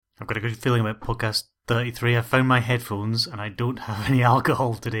I've got a good feeling about podcast 33. I've found my headphones and I don't have any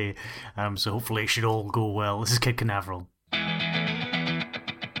alcohol today, so hopefully it should all go well. This is Kid Canaveral.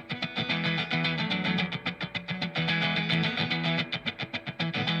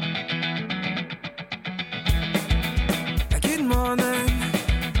 Good morning,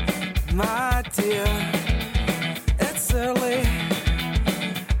 my dear. It's early,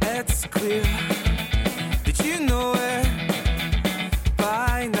 it's clear. Did you know it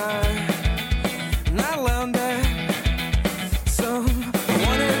by now? Not alone there. So I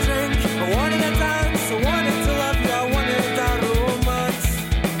wanted a drink, I wanted a dance, I wanted to love you, I wanted that romance.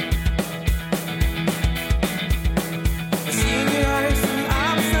 I see in your eyes and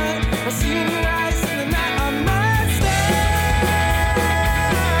I'm sad. I see in your eyes and the night I must stay.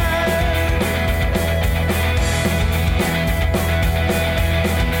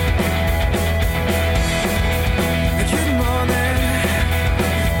 Good morning,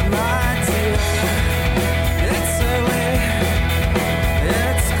 my dear. It's early,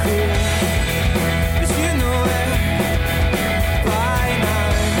 it's clear, but you know it by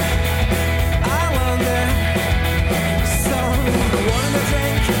now. I wonder. So I wanted a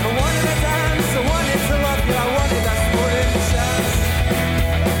drink, I wanted a dance, I wanted to love you, I wanted that sporting chance.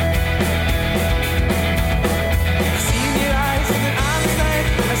 I see in your eyes that I'm sad.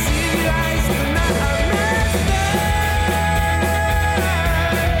 I see in your eyes that now I'm messed up.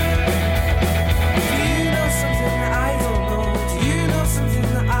 Do you know something that I don't know? Do you know something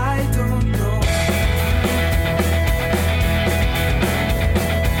that I don't know?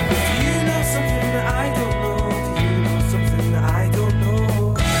 Do you know something that I don't know? Do you know something that I don't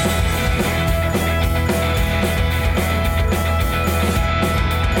know?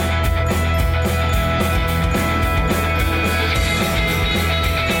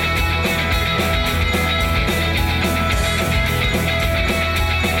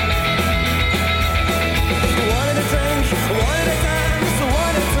 I wanted a drink, I wanted a dance, I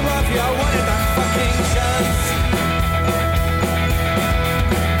wanted to love you, I wanted that fucking chance.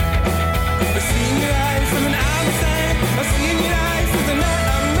 I see in your eyes and then I'm sad. I see in your eyes and then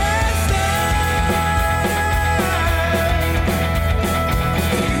I'm messed up.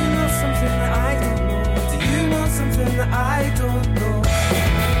 Do you know something that I don't know? Do you know something that I don't know? Do you know something that I don't know? Do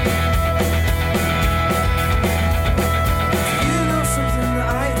you know something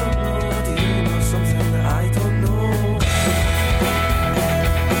that I don't know? Something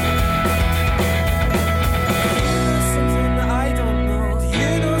that I don't know. Do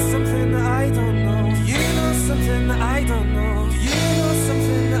you know something that I don't know? Do you know something that I don't know? Do you know something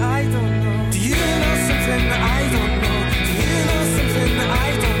that I don't know? Do you know something that I don't know? Do you know something that I don't know? Do you know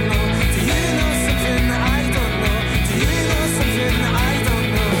something that I don't know? Do you know something that I don't know? Do you know something that I don't know? Do you know something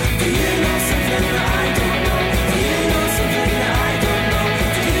that I don't know?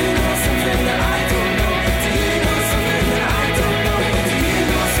 Do you know something that I don't know? Do you know something that I don't know? Do you know something that I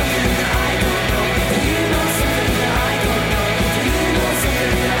don't know? Do you know something that I don't know? Do you know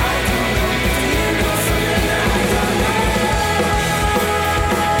something that I don't know? Do you know something that I don't know?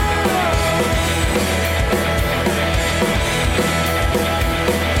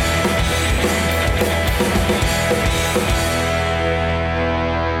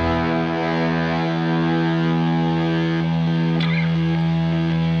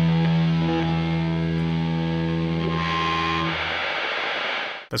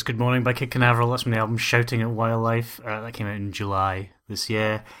 That's Good Morning by Kid Canaveral. That's from the album Shouting at Wildlife. That came out in July this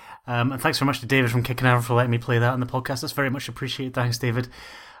year. And thanks very much to David from Kid Canaveral for letting me play that on the podcast. That's very much appreciated. Thanks, David.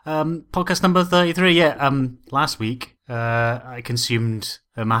 Podcast number 33. Last week I consumed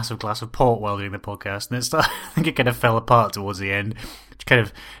a massive glass of port while doing the podcast, and I think it kind of fell apart towards the end, which kind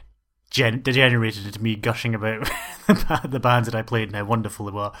of degenerated into me gushing about the bands that I played and how wonderful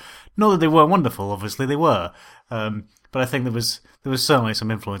they were. Not that they weren't wonderful, obviously they were, but I think there was certainly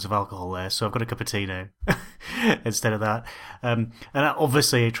some influence of alcohol there, so I've got a cup of tea now instead of that. And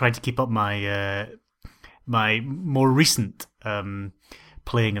obviously I tried to keep up my my more recent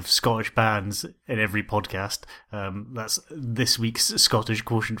playing of Scottish bands in every podcast. That's this week's Scottish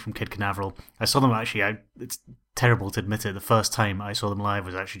Quotient from Kid Canaveral. I saw them actually, it's terrible to admit it, the first time I saw them live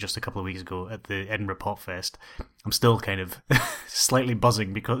was actually just a couple of weeks ago at the Edinburgh Pop Fest. I'm still kind of slightly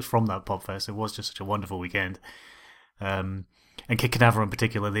buzzing because from that Pop Fest. It was just such a wonderful weekend. And Kid Canaveral in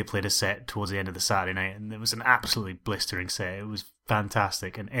particular, they played a set towards the end of the Saturday night, and it was an absolutely blistering set. It was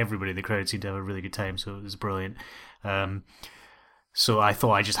fantastic, and everybody in the crowd seemed to have a really good time, so it was brilliant. So I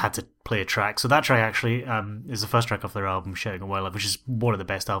thought I just had to play a track. So that track actually is the first track off their album, Shouting at Wildlife, which is one of the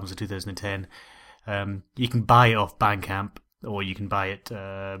best albums of 2010. You can buy it off Bandcamp, or you can buy it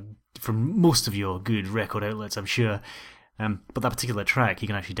from most of your good record outlets, I'm sure. But that particular track you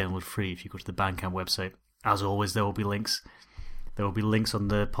can actually download free if you go to the Bandcamp website. As always, there will be links. There will be links on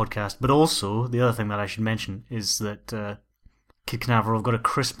the podcast. But also, the other thing that I should mention is that Kid Canaveral have got a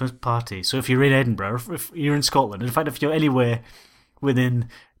Christmas party. So if you're in Edinburgh, or if you're in Scotland, in fact, if you're anywhere within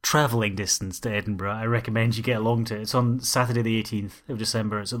travelling distance to Edinburgh, I recommend you get along to it. It's on Saturday the 18th of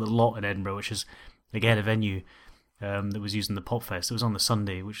December. It's at the Lot in Edinburgh, which is, again, a venue that was used in the Pop Fest. It was on the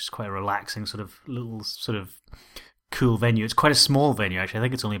Sunday, which is quite a relaxing little cool venue. It's quite a small venue, actually. I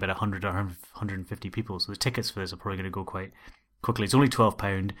think it's only about 100 or 150 people, so the tickets for this are probably going to go quite quickly. It's only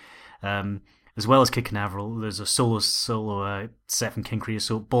 £12. As well as Kid Canaveral, there's a solo set from King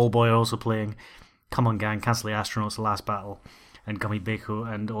Creosote. Ball Boy are also playing. Come On Gang, Cancel the Astronauts, The Last Battle, and Gummy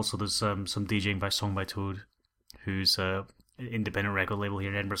Bako. And also there's some DJing by Song by Toad, who's an independent record label here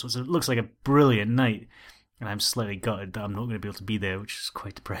in Edinburgh. So it looks like a brilliant night. And I'm slightly gutted that I'm not going to be able to be there, which is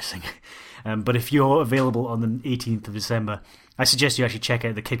quite depressing. But if you're available on the 18th of December, I suggest you actually check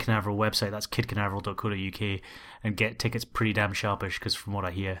out the Kid Canaveral website. That's kidcanaveral.co.uk, and get tickets pretty damn sharpish, because from what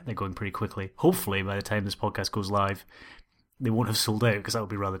I hear, they're going pretty quickly. Hopefully, by the time this podcast goes live, they won't have sold out, because that would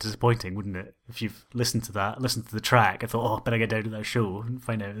be rather disappointing, wouldn't it? If you've listened to the track, I thought, I better get down to that show and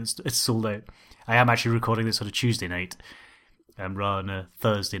find out it's sold out. I am actually recording this on a Tuesday night, rather than a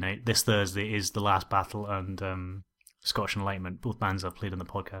Thursday night. This Thursday is The Last Battle and Scotch Enlightenment, both bands I've played on the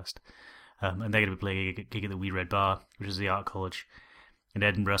podcast. And they're going to be playing a gig at the Wee Red Bar, which is the art college in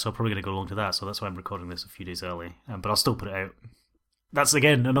Edinburgh, so I'm probably going to go along to that, so that's why I'm recording this a few days early. But I'll still put it out. That's,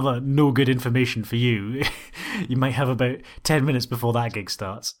 again, another no good information for you. You might have about 10 minutes before that gig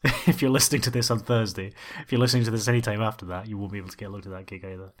starts, if you're listening to this on Thursday. If you're listening to this any time after that, you won't be able to get along to that gig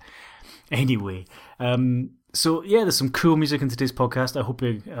either. Anyway, so yeah, there's some cool music in today's podcast.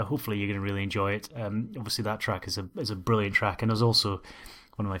 Hopefully you're going to really enjoy it. Obviously that track is a brilliant track, and there's also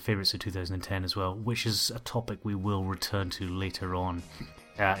one of my favourites of 2010 as well, which is a topic we will return to later on.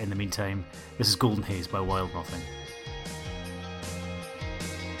 In the meantime, this is Golden Haze by Wild Nothing.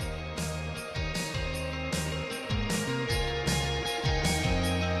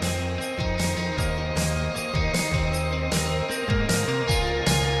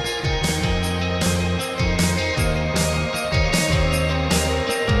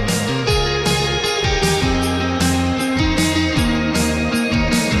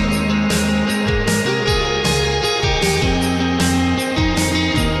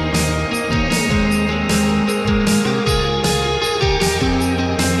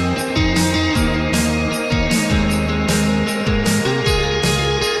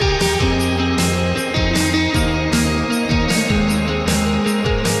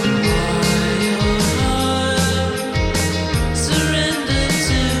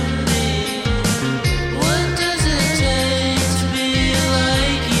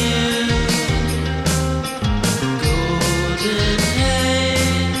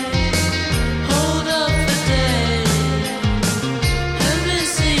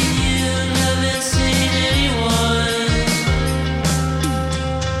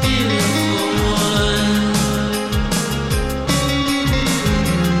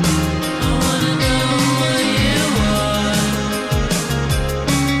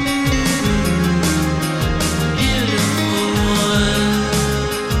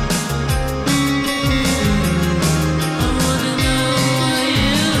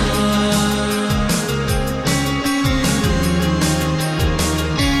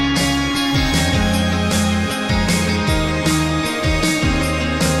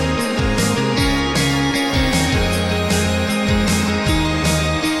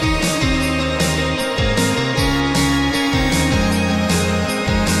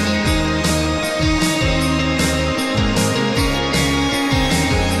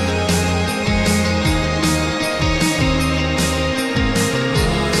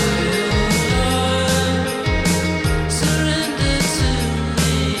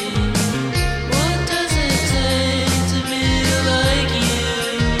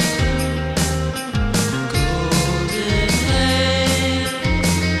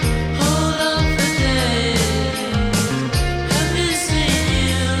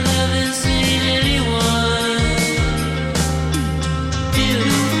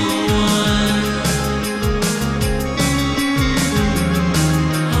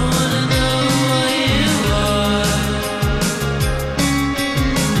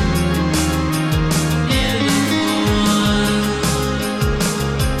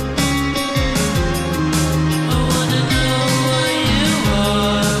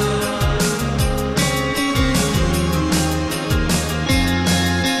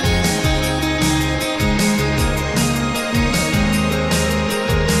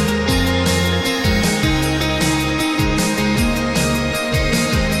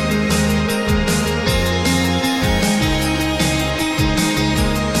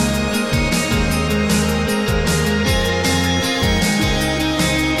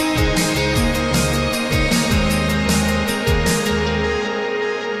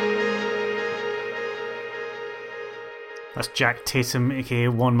 That's Jack Tatum, aka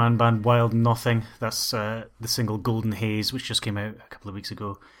one-man band Wild Nothing. That's the single Golden Haze, which just came out a couple of weeks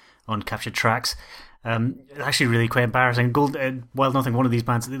ago on Captured Tracks. Actually really quite embarrassing. Wild Nothing, one of these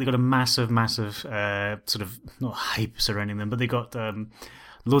bands, they got a massive sort of, not hype surrounding them, but they got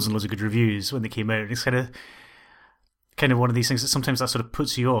loads and loads of good reviews when they came out. It's kind of one of these things that sometimes that sort of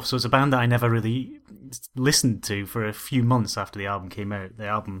puts you off. So it's a band that I never really listened to for a few months after the album came out. The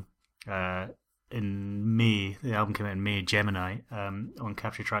album in May. The album came out in May, Gemini, on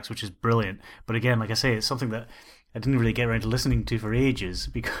Capture Tracks, which is brilliant. But again, like I say, it's something that I didn't really get around to listening to for ages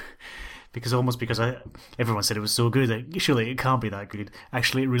because everyone said it was so good that surely it can't be that good.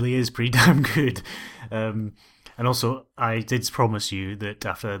 Actually, it really is pretty damn good. And also, I did promise you that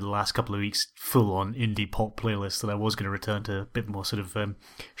after the last couple of weeks, full-on indie pop playlist, that I was going to return to a bit more sort of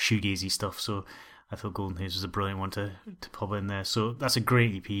shoegazy stuff. So I thought Golden Haze was a brilliant one to pop in there. So that's a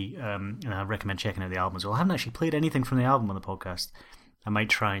great EP, and I recommend checking out the album as well. I haven't actually played anything from the album on the podcast. I might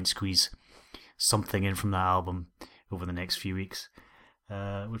try and squeeze something in from that album over the next few weeks,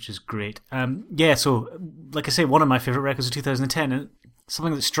 which is great. So like I say, one of my favourite records of 2010, and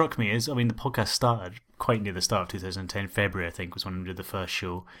something that struck me is, the podcast started quite near the start of 2010, February I think was when we did the first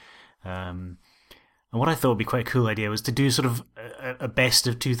show. And what I thought would be quite a cool idea was to do sort of a best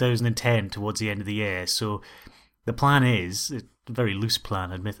of 2010 towards the end of the year. So the plan is, a very loose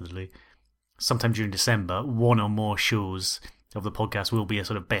plan admittedly, sometime during December, one or more shows of the podcast will be a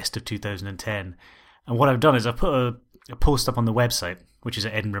sort of best of 2010. And what I've done is I've put a post up on the website, which is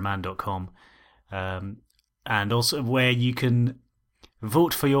at edinburghman.com, and also where you can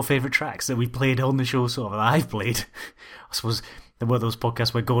vote for your favourite tracks that we've played on the show, sort of, that I've played. I suppose there were those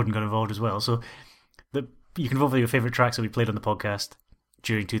podcasts where Gordon got involved as well, so you can vote for your favourite tracks that we played on the podcast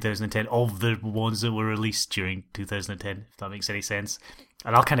during 2010, of the ones that were released during 2010, if that makes any sense.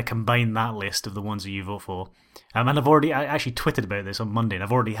 And I'll kind of combine that list of the ones that you vote for. And I actually tweeted about this on Monday, and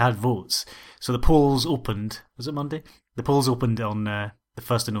I've already had votes. So the polls opened, was it Monday? The polls opened on the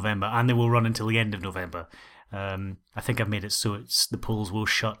 1st of November, and they will run until the end of November. I think I've made it so the polls will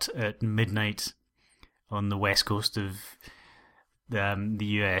shut at midnight on the west coast of the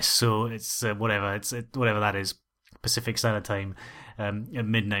US, so it's whatever that is, Pacific Standard Time, at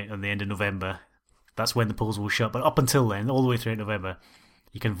midnight on the end of November. That's when the polls will shut. But up until then, all the way through November,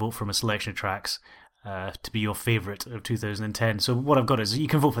 you can vote from a selection of tracks to be your favourite of 2010. So what I've got is you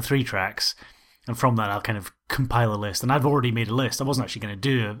can vote for 3 tracks, and from that I'll kind of compile a list. And I've already made a list. I wasn't actually going to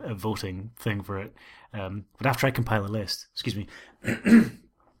do a voting thing for it, but after I compile a list,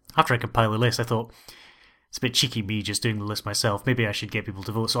 after I compile a list, I thought, it's a bit cheeky me just doing the list myself. Maybe I should get people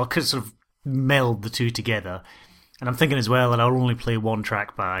to vote. So I could sort of meld the two together. And I'm thinking as well that I'll only play one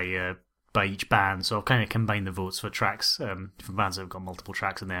track by each band. So I'll kind of combine the votes for tracks, for bands that have got multiple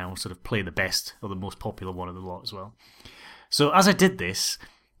tracks in there, and we'll sort of play the best or the most popular one of the lot as well. So as I did this,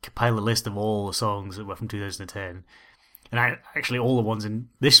 compile a list of all the songs that were from 2010, and actually all the ones in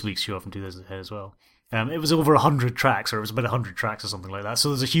this week's show are from 2010 as well. It was over 100 tracks, or it was about 100 tracks or something like that. So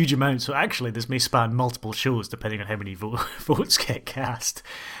there's a huge amount. So actually, this may span multiple shows depending on how many votes get cast.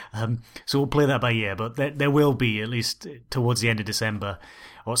 So we'll play that by ear. But there will be, at least towards the end of December,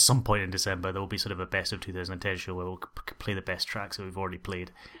 or at some point in December, there will be sort of a best of 2010 show where we'll play the best tracks that we've already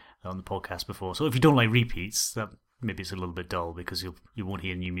played on the podcast before. So if you don't like repeats, that maybe it's a little bit dull because you won't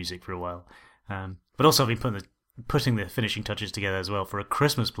hear new music for a while. But also, I've been putting the finishing touches together as well for a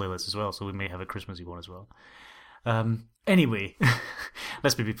Christmas playlist as well, so we may have a Christmassy one as well. Anyway,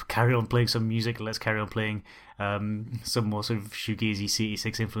 let's maybe carry on playing some music. Let's carry on playing some more sort of shoegazy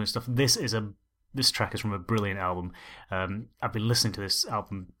C86 influence stuff. This track is from a brilliant album. I've been listening to this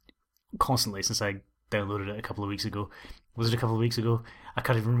album constantly since I downloaded it a couple of weeks ago. Was it a couple of weeks ago? I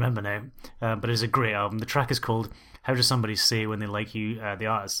can't even remember now. But it's a great album. The track is called How Does Somebody Say When They Like You? The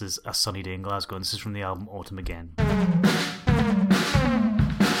artist is A Sunny Day in Glasgow, and this is from the album Autumn Again.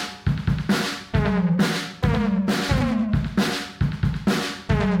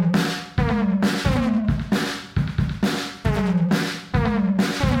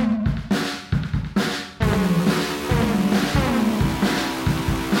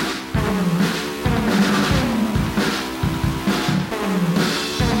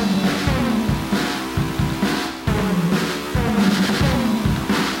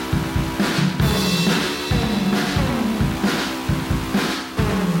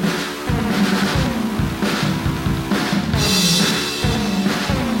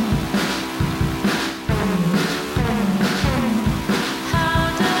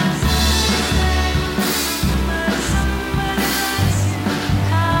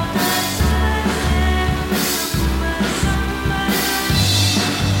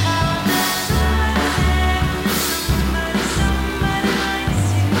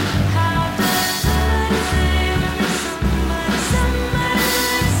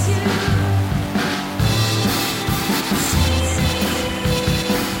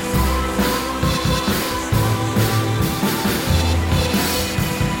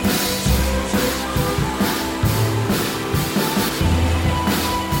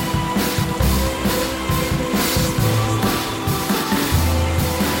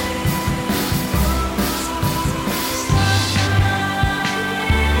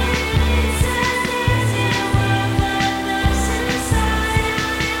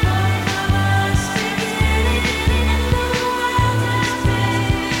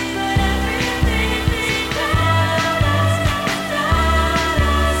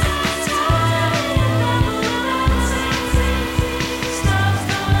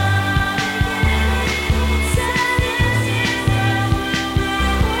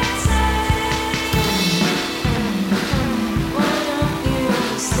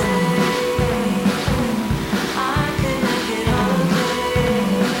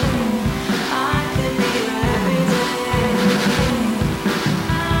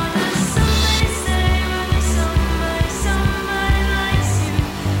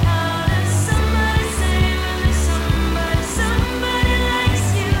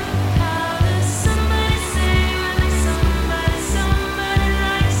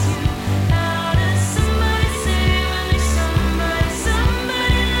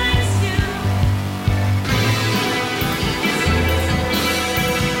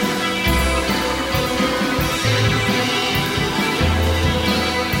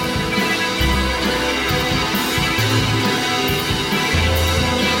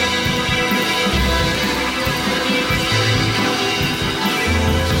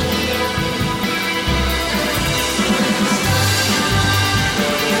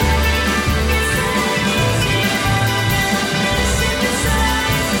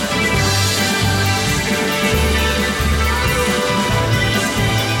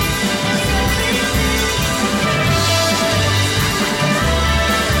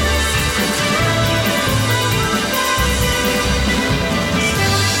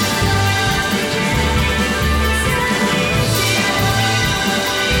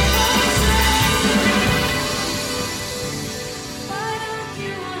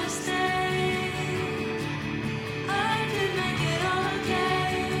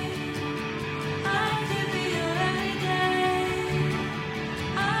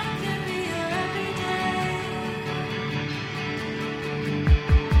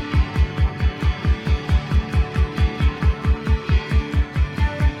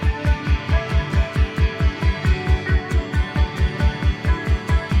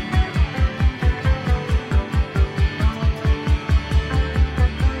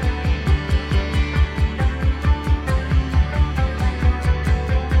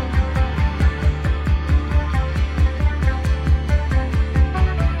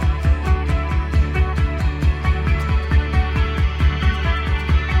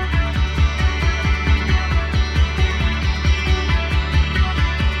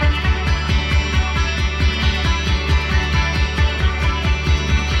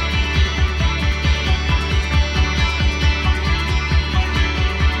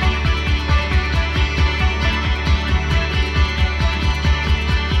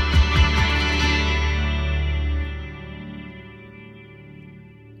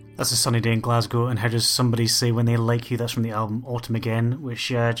 That's A Sunny Day in Glasgow, and How Does Somebody Say When They Like You? That's from the album Autumn Again, which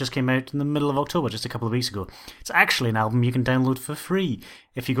just came out in the middle of October, just a couple of weeks ago. It's actually an album you can download for free.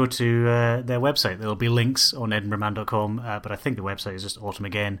 If you go to their website, there'll be links on edinburghman.com, but I think the website is just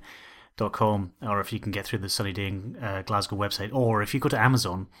autumnagain.com, or if you can get through the Sunny Day in Glasgow website, or if you go to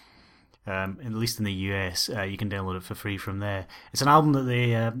Amazon, at least in the US, you can download it for free from there. It's an album that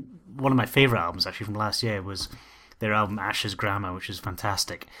they, one of my favourite albums actually from last year was their album Ashes Grammar, which is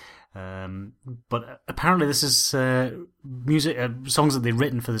fantastic. But apparently this is music, songs that they'd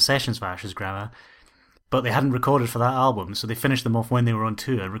written for the sessions for Ashes Grammar, but they hadn't recorded for that album, so they finished them off when they were on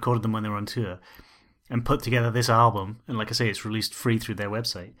tour, recorded them when they were on tour, and put together this album. And like I say, it's released free through their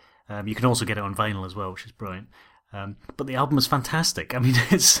website. You can also get it on vinyl as well, which is brilliant. But the album is fantastic. I mean,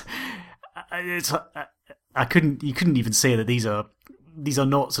 you couldn't even say that these are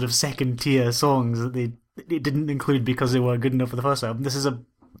not sort of second tier songs that they didn't include because they weren't good enough for the first album. This is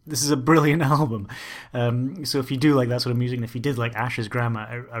a brilliant album. So if you do like that sort of music, and if you did like Ashes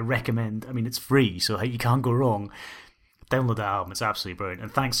Grammar, I recommend. I mean, it's free, so you can't go wrong. Download that album; it's absolutely brilliant.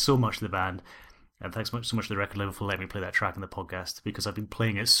 And thanks so much to the band, and thanks so much to the record label for letting me play that track in the podcast, because I've been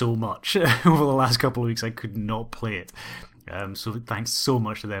playing it so much over the last couple of weeks I could not play it. So thanks so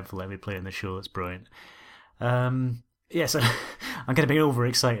much to them for letting me play it in the show. It's brilliant. Yes, I'm getting a bit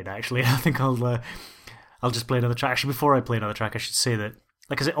overexcited actually. I think I'll just play another track. Actually, before I play another track, I should say that,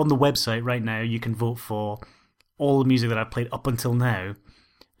 like I said, on the website right now, you can vote for all the music that I've played up until now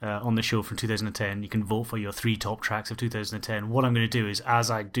on the show from 2010. You can vote for your 3 top tracks of 2010. What I'm going to do is,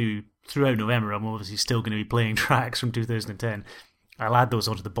 as I do throughout November, I'm obviously still going to be playing tracks from 2010. I'll add those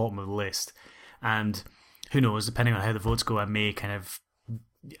onto the bottom of the list. And who knows, depending on how the votes go, I may kind of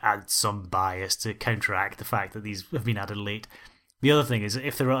add some bias to counteract the fact that these have been added late. The other thing is,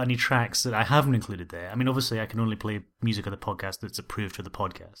 if there are any tracks that I haven't included there, I mean, obviously I can only play music on the podcast that's approved for the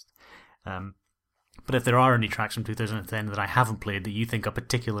podcast. But if there are any tracks from 2010 that I haven't played that you think are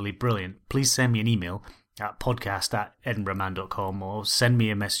particularly brilliant, please send me an email at podcast@edinburghman.com, or send me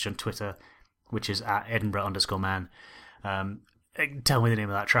a message on Twitter, which is at Edinburgh_man. Tell me the name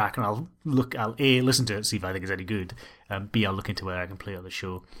of that track, and I'll A, listen to it, see if I think it's any good, B, I'll look into where I can play it on the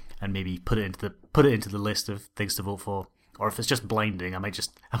show, and maybe put it into the list of things to vote for. Or if it's just blinding, I might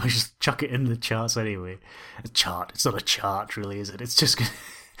just chuck it in the charts anyway. It's not a chart, really, is it? It's just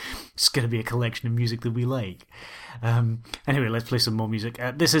going to be a collection of music that we like. Anyway, let's play some more music.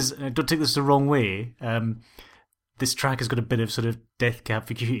 Don't take this the wrong way. This track has got a bit of sort of Death Cab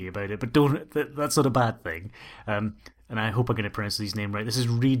for Cutie about it, but that's not a bad thing. And I hope I'm going to pronounce these names right. This is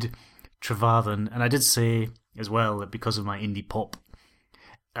Reid Trevathan, and I did say as well that because of my indie pop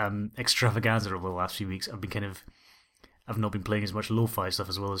extravaganza over the last few weeks, I've not been playing as much lo-fi stuff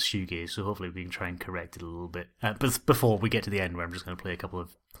as well as shoegaze, so hopefully we can try and correct it a little bit. But before we get to the end, where I'm just going to play a couple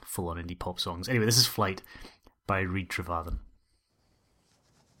of full-on indie pop songs. Anyway, this is Flight by Reid Trevathan.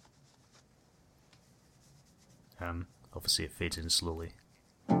 Obviously it fades in slowly.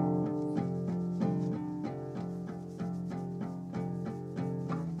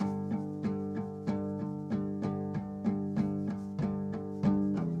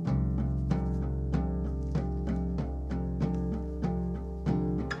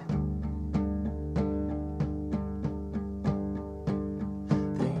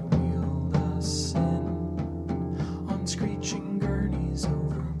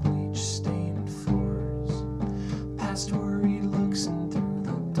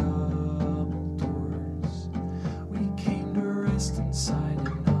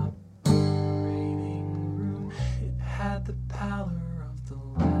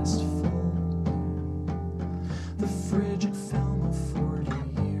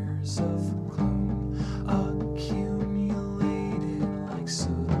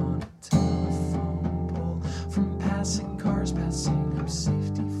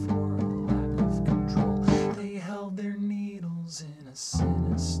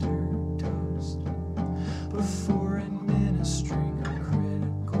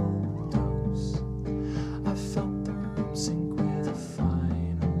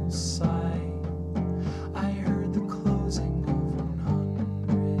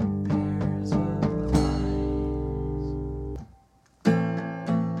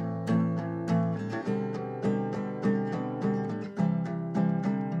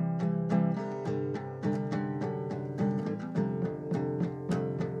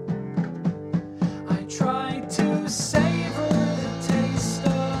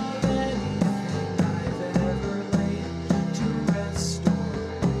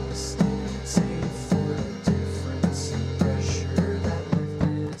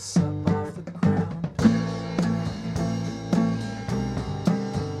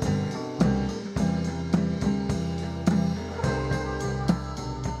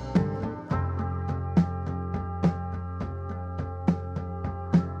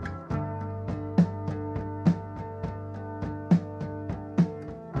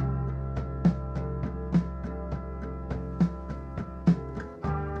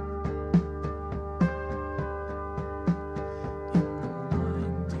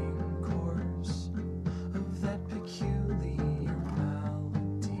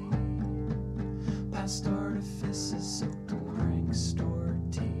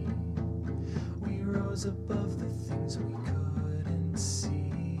 rose above the things we couldn't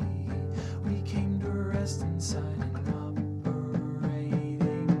see. We came to rest inside an operating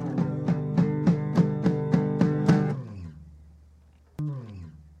room.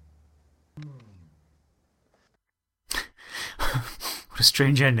 What a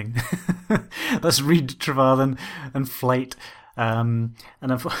strange ending. Let's read Trevathan and Flight. And I'm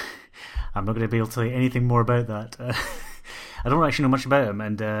not going to be able to tell you anything more about that. I don't actually know much about him,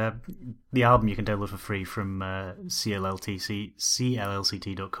 and the album you can download for free from cllct.com.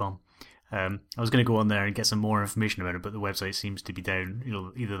 I was going to go on there and get some more information about it, but the website seems to be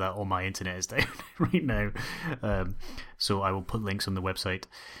down. Either that or my internet is down right now. So I will put links on the website,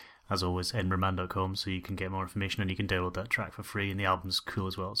 as always, edinburghman.com, so you can get more information and you can download that track for free. And the album's cool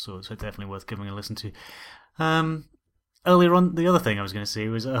as well, so it's definitely worth giving a listen to. Earlier on, the other thing I was going to say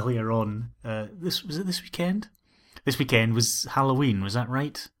was earlier on, this weekend? This weekend was Halloween, was that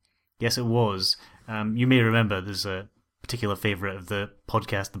right? Yes, it was. You may remember there's a particular favourite of the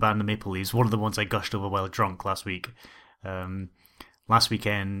podcast, the band The Maple Leaves, one of the ones I gushed over while drunk last week. Last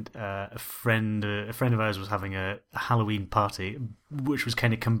weekend, a friend of ours was having a Halloween party, which was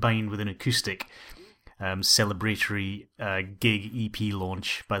kind of combined with an acoustic celebratory gig EP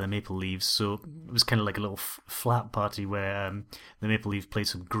launch by the Maple Leaves. So it was kind of like a little flat party where the Maple Leaves played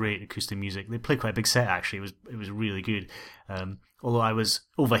some great acoustic music. They played quite a big set, actually. It was really good. Although I was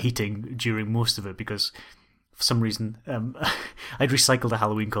overheating during most of it because for some reason I'd recycled a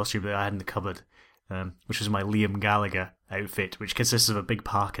Halloween costume that I had in the cupboard, which was my Liam Gallagher outfit, which consists of a big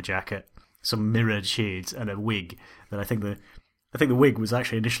parka jacket, some mirrored shades, and a wig. That I think the wig was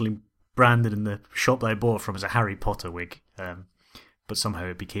actually initially branded in the shop that I bought from as a Harry Potter wig, but somehow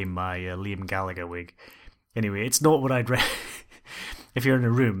it became my Liam Gallagher wig. Anyway, it's not what I'd if you're in a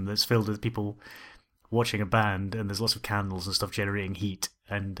room that's filled with people watching a band and there's lots of candles and stuff generating heat,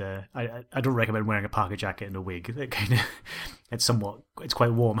 and I don't recommend wearing a parka jacket and a wig. It's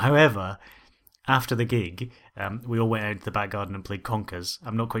quite warm. However, after the gig, we all went out to the back garden and played conkers.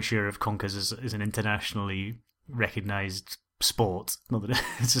 I'm not quite sure if conkers is an internationally recognised sport. Not that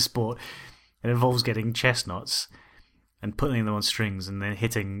it's a sport. It involves getting chestnuts and putting them on strings and then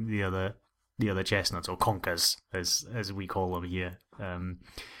hitting the other chestnuts, or conkers as we call them here.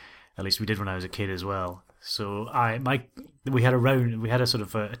 At least we did when I was a kid as well. So we had a sort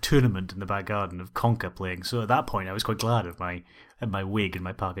of a tournament in the back garden of conker playing. So at that point I was quite glad of my wig and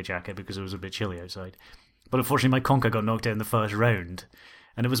my parka jacket because it was a bit chilly outside. But unfortunately my conker got knocked out in the first round.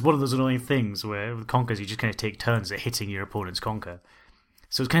 And it was one of those annoying things where with conkers you just kind of take turns at hitting your opponent's conker.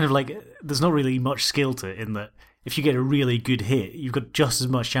 So it's kind of like there's not really much skill to it in that if you get a really good hit, you've got just as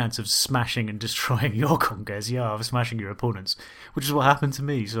much chance of smashing and destroying your conker as you are of smashing your opponent's, which is what happened to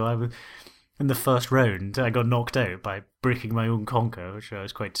me. So in the first round, I got knocked out by breaking my own conker, which I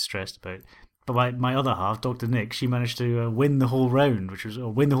was quite distressed about. But my other half, Dr. Nick, she managed to win the whole round,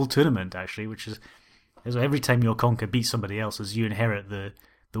 or win the whole tournament, actually, which is every time your conker beats somebody else's, you inherit the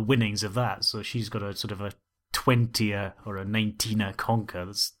winnings of that. So she's got a sort of a 20er or a 19er conker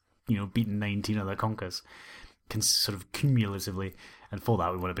that's beaten 19 other conkers, sort of cumulatively. And for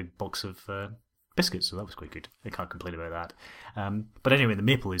that, we won a big box of biscuits, so that was quite good. I can't complain about that. But anyway, the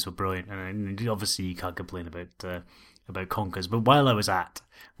Maple Leaves were brilliant, and obviously you can't complain about conkers. But while I was at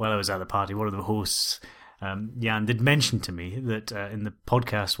the party, one of the hosts, Jan, did mention to me that in the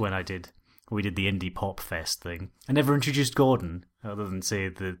podcast when we did the Indie Pop Fest thing, I never introduced Gordon, other than say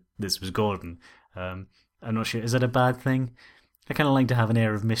that this was Gordon. I'm not sure, is that a bad thing? I kind of like to have an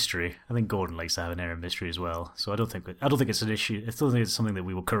air of mystery. I think Gordon likes to have an air of mystery as well. So I don't think it's an issue. I still think it's something that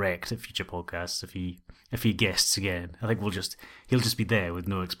we will correct at future podcasts if he guests again. I think he'll just be there with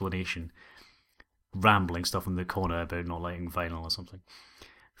no explanation, rambling stuff in the corner about not liking vinyl or something.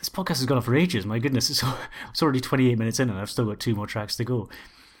 This podcast has gone on for ages. My goodness, it's already 28 minutes in and I've still got 2 more tracks to go.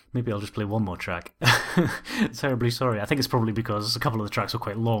 Maybe I'll just play one more track. Terribly sorry. I think it's probably because a couple of the tracks were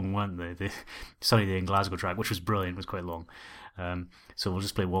quite long, weren't they? The Sunny Day in Glasgow track, which was brilliant, was quite long. So we'll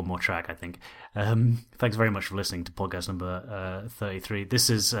just play one more track, I think. Thanks very much for listening to podcast number 33. This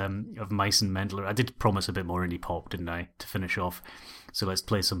is of Mice and Mental. I did promise a bit more indie pop, didn't I, to finish off? So let's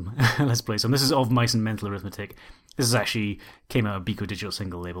play some. This is of Mice and Mental Arithmetic. This is actually came out on Beco Digital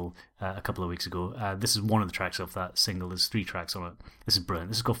single label a couple of weeks ago. This is one of the tracks off that single. There's 3 tracks on it. This is brilliant.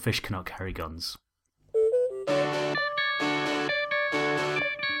 This is called Fish Cannot Carry Guns.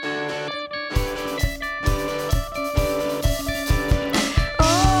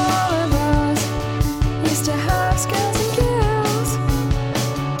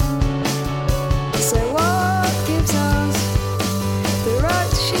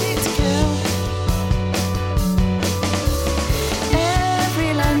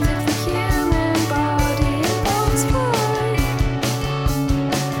 Every length of the human body.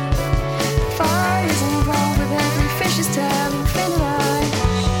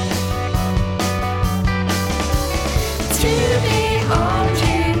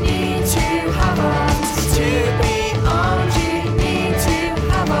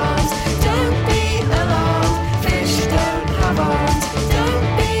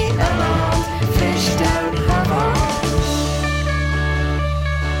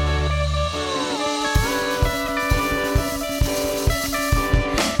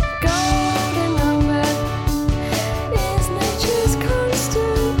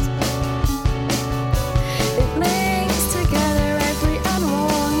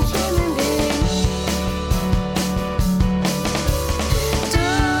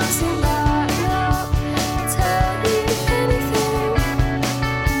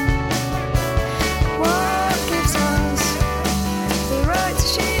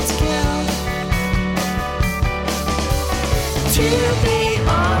 be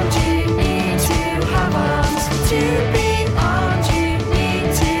armed, you need to have arms. To be armed, you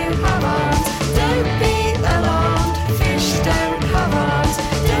need to have arms. Don't be alarmed, fish don't have arms.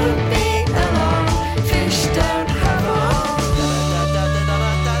 Don't be alarmed, fish don't have arms.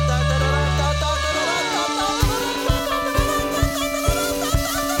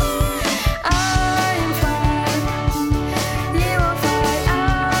 I am fine, you are fine, I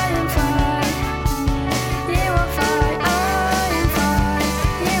am fine. You are fine, I am fine.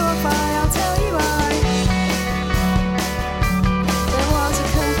 You are fine, I'll tell you why. There was a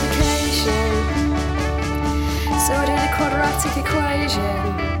complication, so I did a quadratic equation.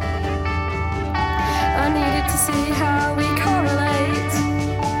 I needed to see how we correlate.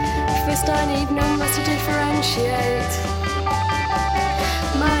 First I need numbers to differentiate.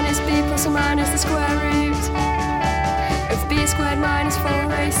 Minus b plus or minus the square root of b squared minus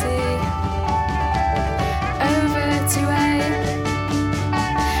 4ac over 2a.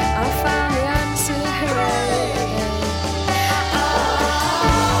 I found the answer, hooray.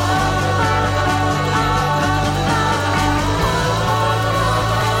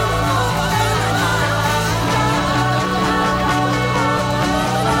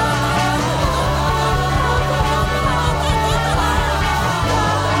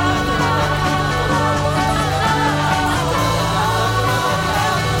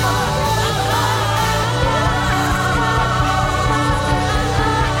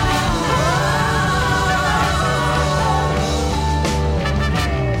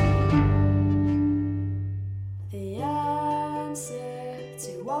 The answer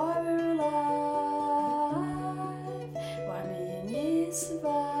to why we're alive, why a million years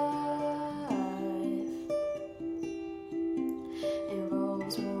survive,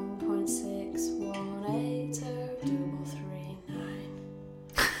 involves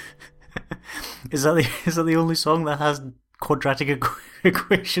 1.6180339. Is that the only song that has quadratic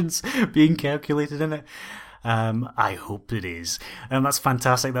equations being calculated in it? I hope it is. That's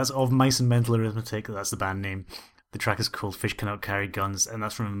fantastic. That's Of Mice and Mental Arithmetic. That's the band name. The track is called Fish Cannot Carry Guns, and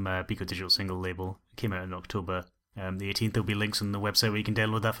that's from Pico Digital single label. It came out in October the 18th. There'll be links on the website where you can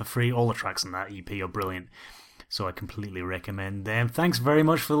download that for free. All the tracks on that EP are brilliant, so I completely recommend them. Thanks very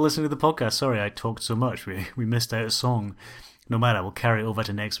much for listening to the podcast. Sorry I talked so much. We missed out a song. No matter, we'll carry it over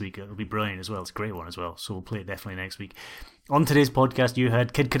to next week. It'll be brilliant as well. It's a great one as well, so we'll play it definitely next week. On today's podcast, you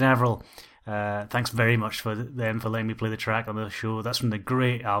heard Kid Canaveral. Thanks very much for them for letting me play the track on the show. That's from the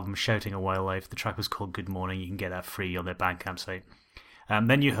great album Shouting at Wildlife. The track was called Good Morning. You can get that free on their Bandcamp site.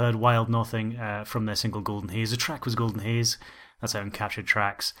 Then you heard Wild Nothing from their single Golden Haze. The track was Golden Haze. That's out on Captured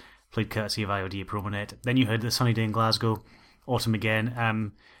Tracks, played courtesy of IOD Promonet. Then you heard The Sunny Day in Glasgow, Autumn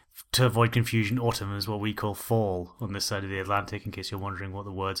Again. To avoid confusion, autumn is what we call fall on this side of the Atlantic, in case you're wondering what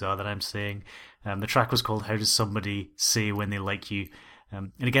the words are that I'm saying. The track was called How Does Somebody Say When They Like You?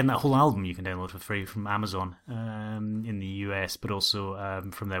 And again, that whole album you can download for free from Amazon in the US, but also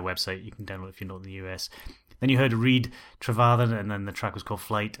from their website. You can download if you're not in the US. Then you heard Reed Trevathan, and then the track was called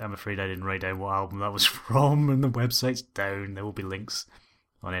Flight. I'm afraid I didn't write down what album that was from, and the website's down. There will be links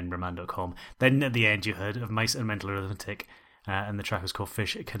on edinburghman.com. Then at the end you heard Of Mice and Mental Arithmetic, and the track was called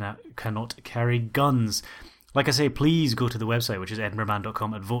Fish Cannot Carry Guns. Like I say, please go to the website, which is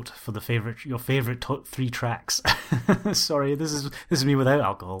edinburghman.com, and vote for your favourite top 3 tracks. Sorry, this is me without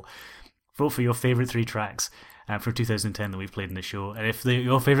alcohol. Vote for your favourite 3 tracks from 2010 that we've played in the show. And if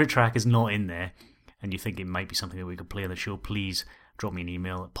your favourite track is not in there, and you think it might be something that we could play on the show, please drop me an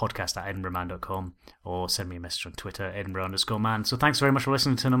email at podcast@edinburghman.com, or send me a message on Twitter, Edinburgh_man. So thanks very much for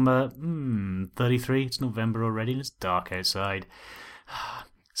listening to number 33. It's November already and it's dark outside.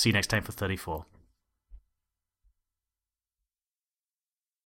 See you next time for 34.